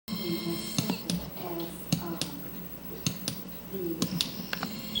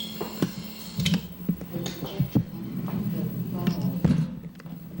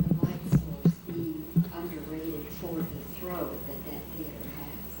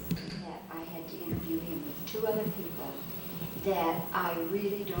two other people that I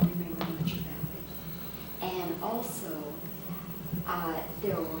really don't remember much about it. And also,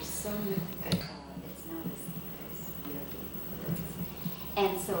 there were so many, it's not as yucky.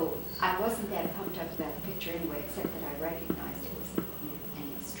 And so I wasn't that pumped up about the picture anyway, except that I recognized it was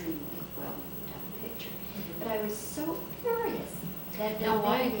an extremely well done picture. But I was so furious that they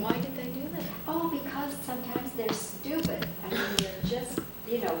why did they do that? Oh, because sometimes they're stupid. I mean, they're just,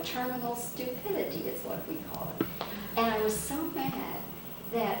 you know, terminal stupidity is what we call it. And I was so mad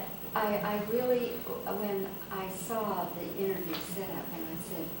that I really, when I saw the interview set up, and I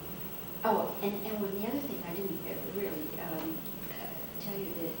said, oh, and when the other thing I didn't really tell you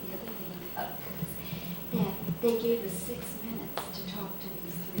the other thing that they gave us 6 minutes to talk to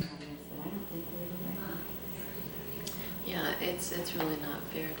these three writers, but I don't think they were ready. Yeah, it's really not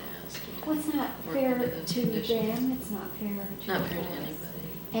fair to ask you. Well, it's not fair to them. It's not fair to not fair to anybody.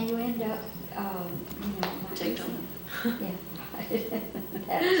 And you end up, you know, not take using them. Yeah, right.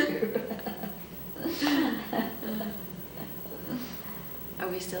 That's true. Are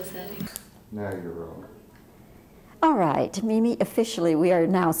we still setting? Now you're wrong. All right, Mimi, officially we are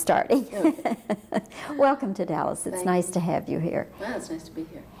now starting. Okay. Welcome to Dallas. It's Thank nice you. to have you here. Well, it's nice to be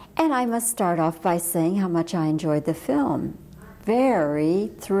here. And I must start off by saying how much I enjoyed the film.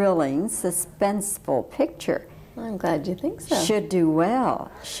 Very thrilling, suspenseful picture. Well, I'm glad you think so. Should do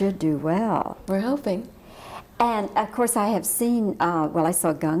well. Should do well. We're hoping. And of course, I have seen. Well, I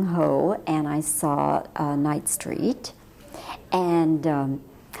saw Gung Ho, and I saw Night Street, and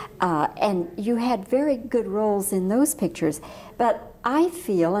you had very good roles in those pictures. But I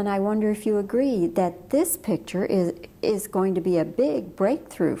feel, and I wonder if you agree, that this picture is going to be a big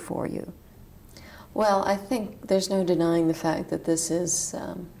breakthrough for you. Well, I think there's no denying the fact that this is,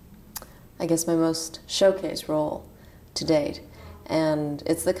 I guess, my most showcase role to date. And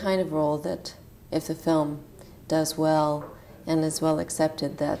it's the kind of role that, if the film does well and is well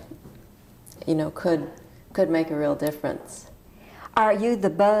accepted, that, you know, could make a real difference. Are you the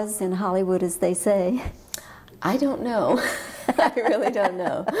buzz in Hollywood, as they say? I don't know. I really don't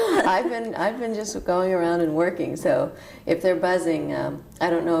know. I've been just going around and working, so if they're buzzing, I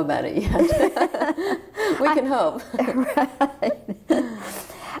don't know about it yet. We can hope. Right.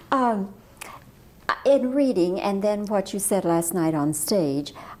 In reading, and then what you said last night on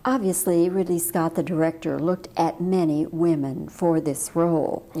stage, obviously Ridley Scott, the director, looked at many women for this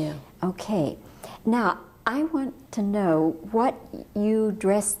role. Yeah. Okay. Now, I want to know what you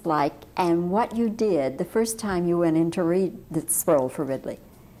dressed like and what you did the first time you went in to read this role for Ridley.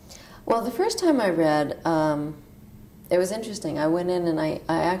 Well, the first time I read, it was interesting. I went in and I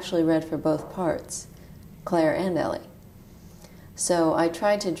actually read for both parts, Claire and Ellie. So I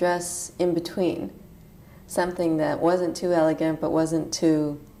tried to dress in between, something that wasn't too elegant but wasn't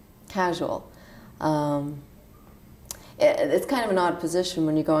too casual. It's kind of an odd position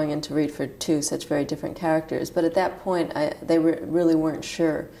when you're going in to read for two such very different characters, but at that point they really weren't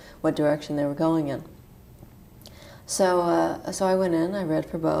sure what direction they were going in. So I went in, I read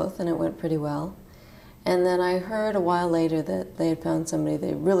for both, and it went pretty well. And then I heard a while later that they had found somebody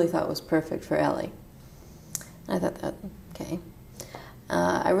they really thought was perfect for Ellie. I thought that, okay.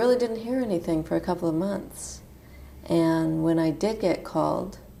 I really didn't hear anything for a couple of months. And when I did get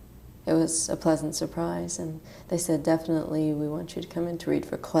called, it was a pleasant surprise, and they said, definitely, we want you to come in to read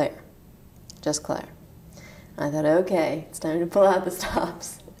for Claire, just Claire. And I thought, okay, it's time to pull out the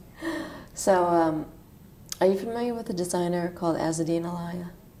stops. So, are you familiar with a designer called Azzedine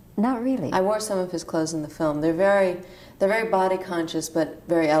Alaïa? Not really. I wore some of his clothes in the film. They're very body conscious, but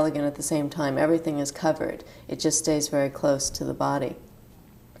very elegant at the same time. Everything is covered. It just stays very close to the body.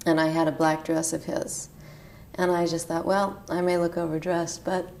 And I had a black dress of his. And I just thought, well, I may look overdressed,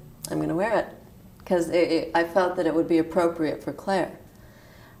 but I'm going to wear it, because I felt that it would be appropriate for Claire.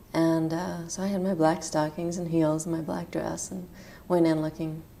 And so I had my black stockings and heels and my black dress and went in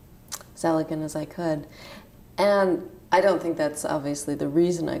looking as elegant as I could. And I don't think that's obviously the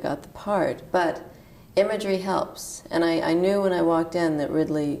reason I got the part, but imagery helps. And I knew when I walked in that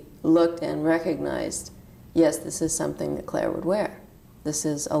Ridley looked and recognized, yes, this is something that Claire would wear. This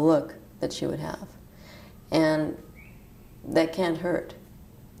is a look that she would have. And that can't hurt.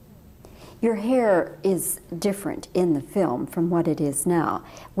 Your hair is different in the film from what it is now.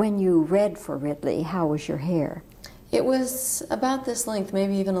 When you read for Ridley, how was your hair? It was about this length,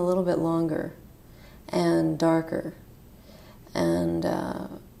 maybe even a little bit longer and darker. And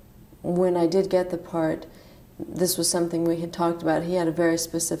when I did get the part, this was something we had talked about. He had a very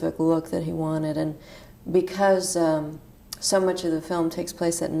specific look that he wanted, and because so much of the film takes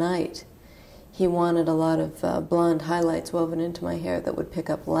place at night, he wanted a lot of blonde highlights woven into my hair that would pick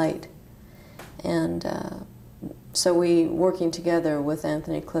up light. And so we, working together with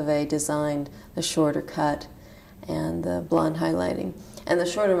Anthony Clavet, designed the shorter cut and the blonde highlighting. And the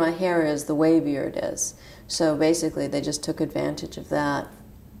shorter my hair is, the wavier it is. So basically they just took advantage of that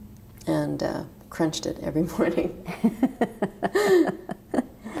and crunched it every morning.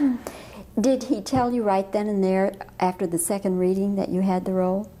 Did he tell you right then and there, after the second reading, that you had the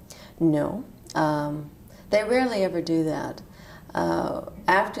role? No. They rarely ever do that.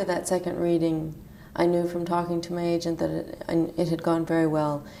 After that second reading, I knew from talking to my agent that it had gone very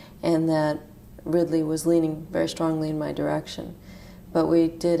well and that Ridley was leaning very strongly in my direction. But we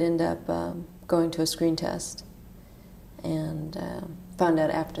did end up going to a screen test and found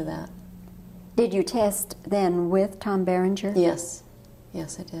out after that. Did you test then with Tom Berenger? Yes.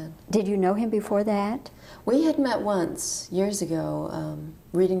 Yes, I did. Did you know him before that? We had met once, years ago,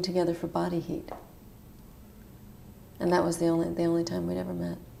 reading together for Body Heat. And that was the only time we'd ever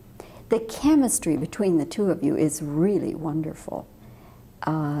met. The chemistry between the two of you is really wonderful.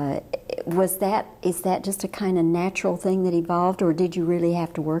 Is that just a kind of natural thing that evolved, or did you really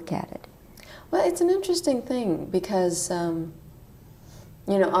have to work at it? Well, it's an interesting thing because, you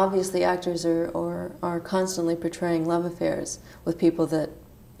know, obviously actors are constantly portraying love affairs with people that,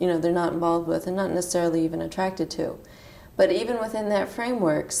 you know, they're not involved with and not necessarily even attracted to. But even within that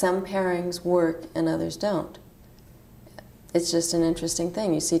framework, some pairings work and others don't. It's just an interesting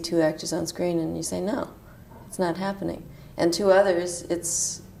thing. You see two actors on screen and you say, no, it's not happening. And two others,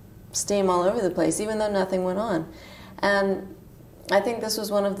 it's steam all over the place, even though nothing went on. And I think this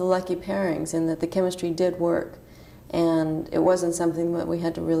was one of the lucky pairings in that the chemistry did work. And it wasn't something that we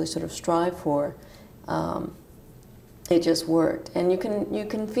had to really sort of strive for. It just worked. And you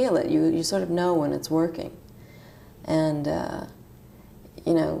can feel it. You sort of know when it's working. And,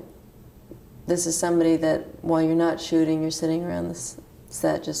 you know, this is somebody that while you're not shooting, you're sitting around the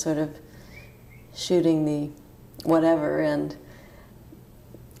set just sort of shooting the whatever and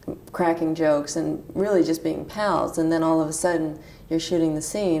cracking jokes and really just being pals. And then all of a sudden you're shooting the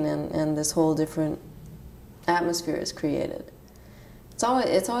scene and this whole different atmosphere is created. It's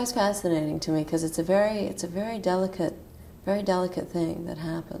always fascinating to me because it's a very delicate thing that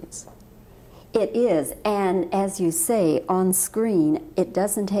happens. It is, and as you say, on screen, it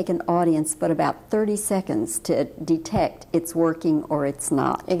doesn't take an audience but about 30 seconds to detect it's working or it's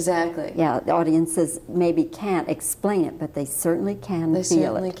not. Exactly. Yeah, the audiences maybe can't explain it, but they certainly can feel it. They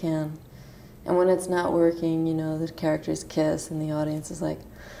certainly can. And when it's not working, you know, the characters kiss and the audience is like,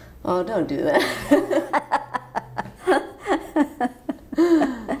 oh, don't do that.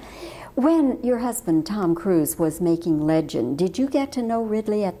 When your husband, Tom Cruise, was making Legend, did you get to know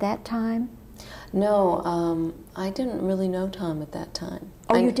Ridley at that time? No, I didn't really know Tom at that time.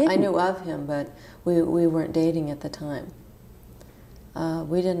 Oh, you didn't? I knew of him, but we weren't dating at the time.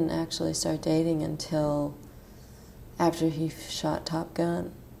 We didn't actually start dating until after he shot Top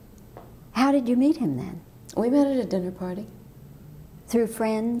Gun. How did you meet him then? We met at a dinner party. Through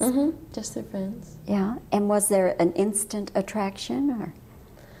friends? Mm-hmm. Just through friends. Yeah. And was there an instant attraction, or?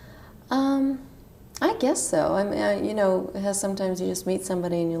 I guess so. I mean, you know, sometimes you just meet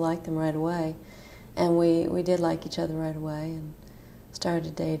somebody and you like them right away. And we did like each other right away and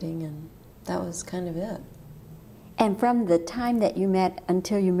started dating, and that was kind of it. And from the time that you met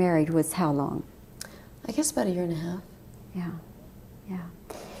until you married was how long? I guess about a year and a half. Yeah, yeah.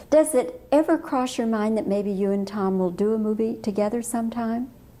 Does it ever cross your mind that maybe you and Tom will do a movie together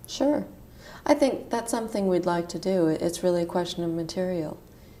sometime? Sure. I think that's something we'd like to do. It's really a question of material.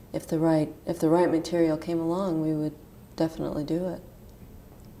 If the right material came along, we would definitely do it.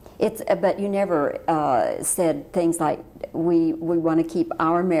 But you never said things like, we want to keep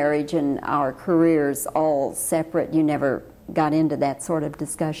our marriage and our careers all separate. You never got into that sort of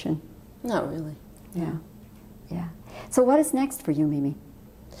discussion? Not really. Yeah, yeah. So what is next for you, Mimi?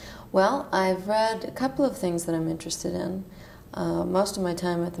 Well, I've read a couple of things that I'm interested in. Most of my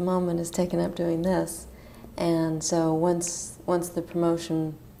time at the moment is taken up doing this. And so once the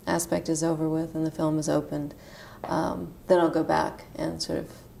promotion aspect is over with and the film is opened, then I'll go back and sort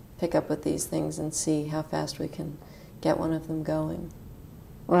of pick up with these things and see how fast we can get one of them going.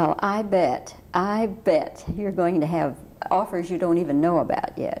 Well, I bet you're going to have offers you don't even know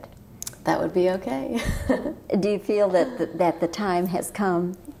about yet. That would be okay. Do you feel that the time has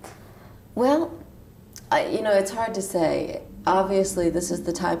come? Well, you know, it's hard to say. Obviously, this is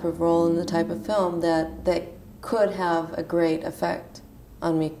the type of role and the type of film that could have a great effect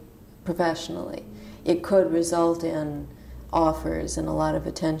on me professionally. It could result in offers and a lot of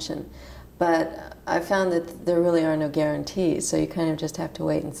attention. But I found that there really are no guarantees, so you kind of just have to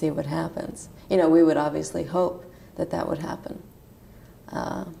wait and see what happens. You know, we would obviously hope that would happen.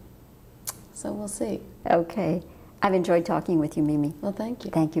 So we'll see. Okay. I've enjoyed talking with you, Mimi. Well, thank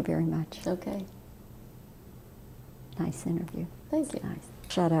you. Thank you very much. Okay. Nice interview. Thank you. Nice.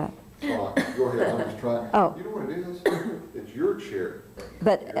 Shut up. Go ahead, I'm just trying. Oh. You know what it is? It's your chair.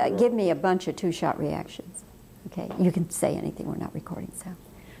 But give me a bunch of two-shot reactions. Okay, you can say anything. We're not recording, so.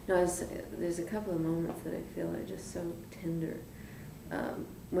 No, there's a couple of moments that I feel are just so tender.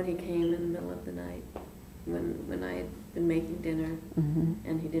 When he came in the middle of the night, when I had been making dinner,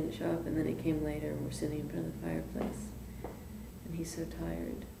 and he didn't show up, and then he came later, and we're sitting in front of the fireplace, and he's so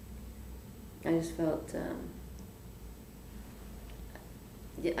tired. I just felt,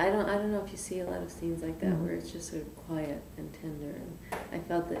 yeah, I don't know if you see a lot of scenes like that where it's just sort of quiet and tender, and I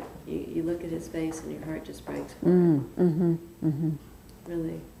felt that you look at his face and your heart just breaks for him.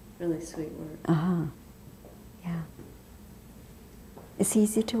 Really, really sweet work. Yeah. Is he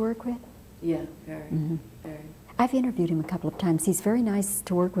easy to work with? Yeah, very, very. I've interviewed him a couple of times. He's very nice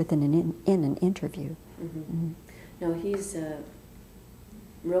to work with in an interview. No, he's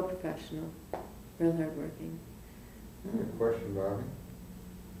real professional, real hardworking. Question, Bobbie?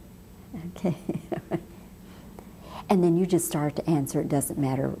 Okay. And then you just start to answer. It doesn't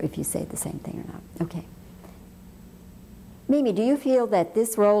matter if you say the same thing or not. Okay. Mimi, do you feel that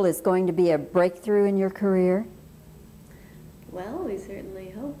this role is going to be a breakthrough in your career? Well, we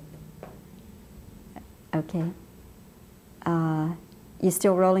certainly hope. Okay. You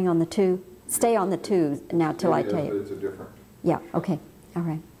still rolling on the 2? Stay on the 2 now till I tell you. It's a different. Yeah, okay. All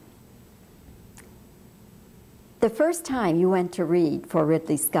right. The first time you went to read for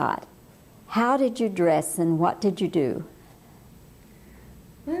Ridley Scott, how did you dress and what did you do?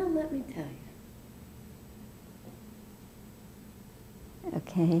 Well, let me tell you.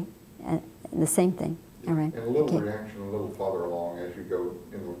 Okay. The same thing. All right. And a little Okay. reaction a little farther along as you go,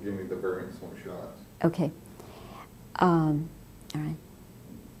 and will give me the variance on shots. Okay. All right.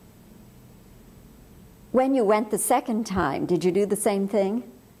 When you went the second time, did you do the same thing?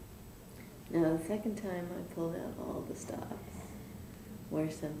 No, the second time I pulled out all the stops. Wear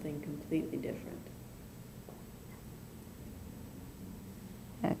something completely different.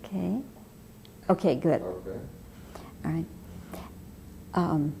 Okay. Okay, good. Okay. All right.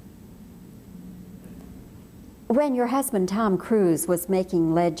 When your husband Tom Cruise was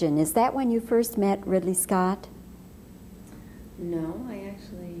making Legend, is that when you first met Ridley Scott? No, I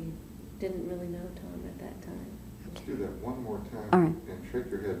actually didn't really know Tom at that time. Let's do that one more time. All right. And shake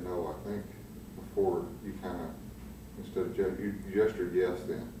your head no, I think, before you kind of, instead of you gestured yes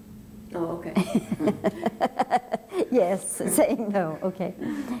then. Oh, okay. Yes, saying no. Okay.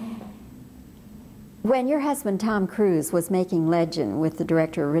 When your husband Tom Cruise was making Legend with the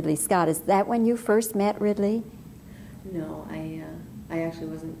director Ridley Scott, is that when you first met Ridley? No, I actually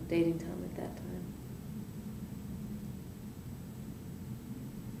wasn't dating Tom at that time.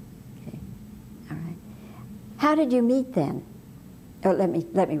 Okay. All right. How did you meet then? Oh, let me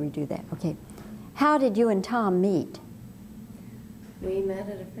redo that. Okay. How did you and Tom meet? We met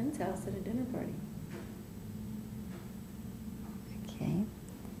at a friend's house at a dinner party. Okay.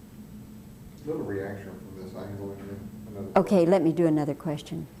 Little reaction from this angle and then another. Okay, let me do another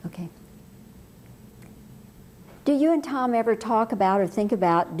question. Okay. Do you and Tom ever talk about or think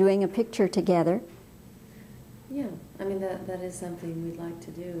about doing a picture together? Yeah, I mean, that is something we'd like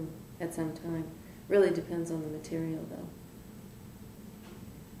to do at some time. Really depends on the material, though.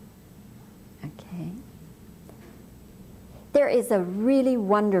 Okay. There is a really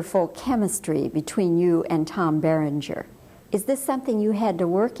wonderful chemistry between you and Tom Berenger. Is this something you had to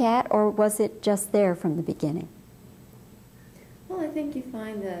work at, or was it just there from the beginning? Well, I think you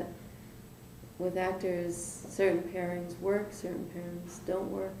find that with actors, certain pairings work, certain pairings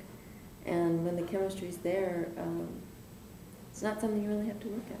don't work. And when the chemistry's there, it's not something you really have to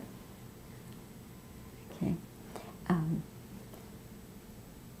work at. Okay.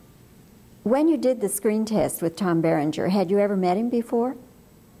 When you did the screen test with Tom Berenger, had you ever met him before?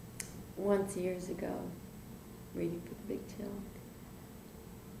 Once years ago, reading for the Big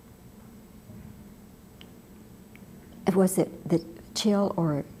Chill. Was it the Chill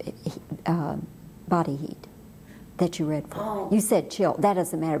or Body Heat that you read for? Oh. You said Chill. That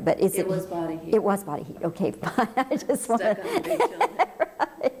doesn't matter, but is it? It was Body Heat. It was Body Heat. Okay, fine. I just Stuck want on the Big Chill.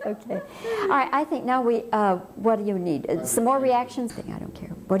 Right, okay. All right, I think now we, what do you need? Some more reactions? I don't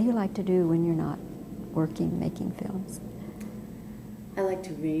care. What do you like to do when you're not working, making films? I like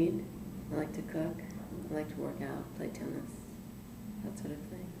to read. I like to cook. I like to work out, play tennis, that sort of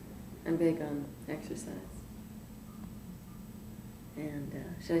thing. I'm big on exercise. And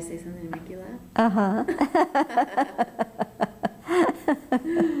should I say something to make you laugh? Uh-huh.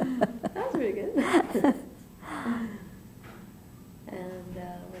 That was pretty good. And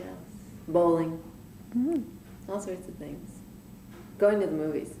what else? Bowling. Mm. All sorts of things. Going to the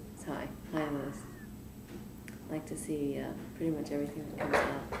movies is high on the list. Like to see pretty much everything that comes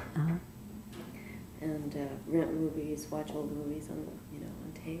out. Uh-huh. And rent movies, watch old movies on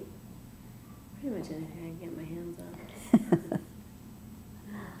on tape. Pretty much anything I can get my hands on.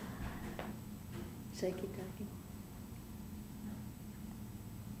 Should I keep talking?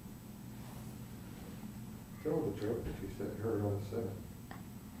 Tell the joke that you said heard on the set.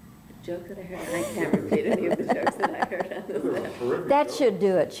 The joke that I heard, I can't repeat any of the jokes that I heard on the set. Terrific That joke. should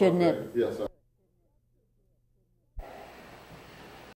do it, shouldn't it? Okay, yes.